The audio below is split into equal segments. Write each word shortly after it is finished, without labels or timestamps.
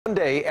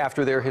day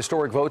after their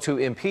historic vote to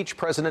impeach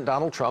President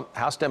Donald Trump,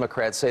 House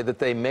Democrats say that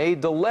they may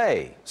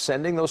delay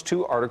sending those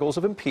 2 articles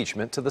of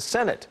impeachment to the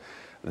Senate.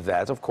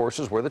 That, of course,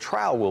 is where the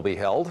trial will be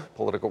held.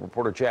 Political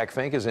reporter Jack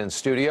Fink is in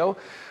studio.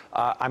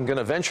 I'm going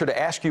to venture to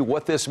ask you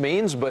what this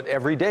means, but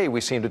every day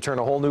we seem to turn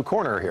a whole new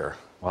corner here.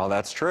 Well,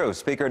 that's true.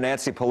 Speaker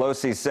Nancy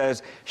Pelosi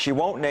says she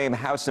won't name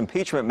House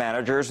impeachment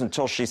managers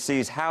until she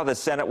sees how the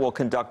Senate will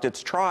conduct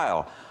its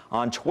trial.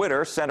 On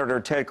Twitter,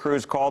 Senator Ted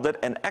Cruz called it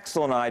an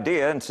excellent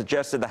idea and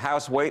suggested the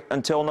House wait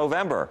until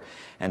November.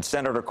 And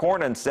Senator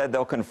Cornyn said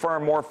they'll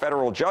confirm more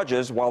federal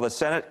judges while the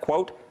Senate,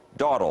 quote,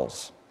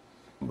 dawdles.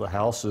 The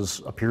House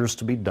appears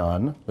to be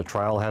done. The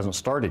trial hasn't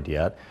started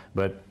yet,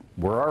 but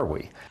where are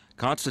we?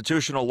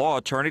 Constitutional law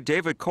attorney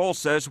David Cole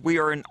says we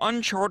are in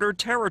uncharted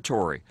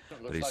territory.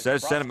 But he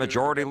says Senate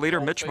Majority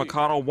Leader Mitch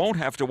McConnell won't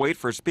have to wait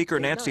for Speaker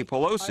Nancy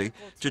Pelosi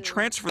to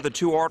transfer the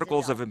 2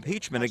 articles of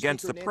impeachment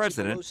against the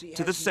president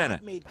to the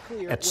Senate.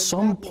 At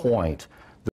some point,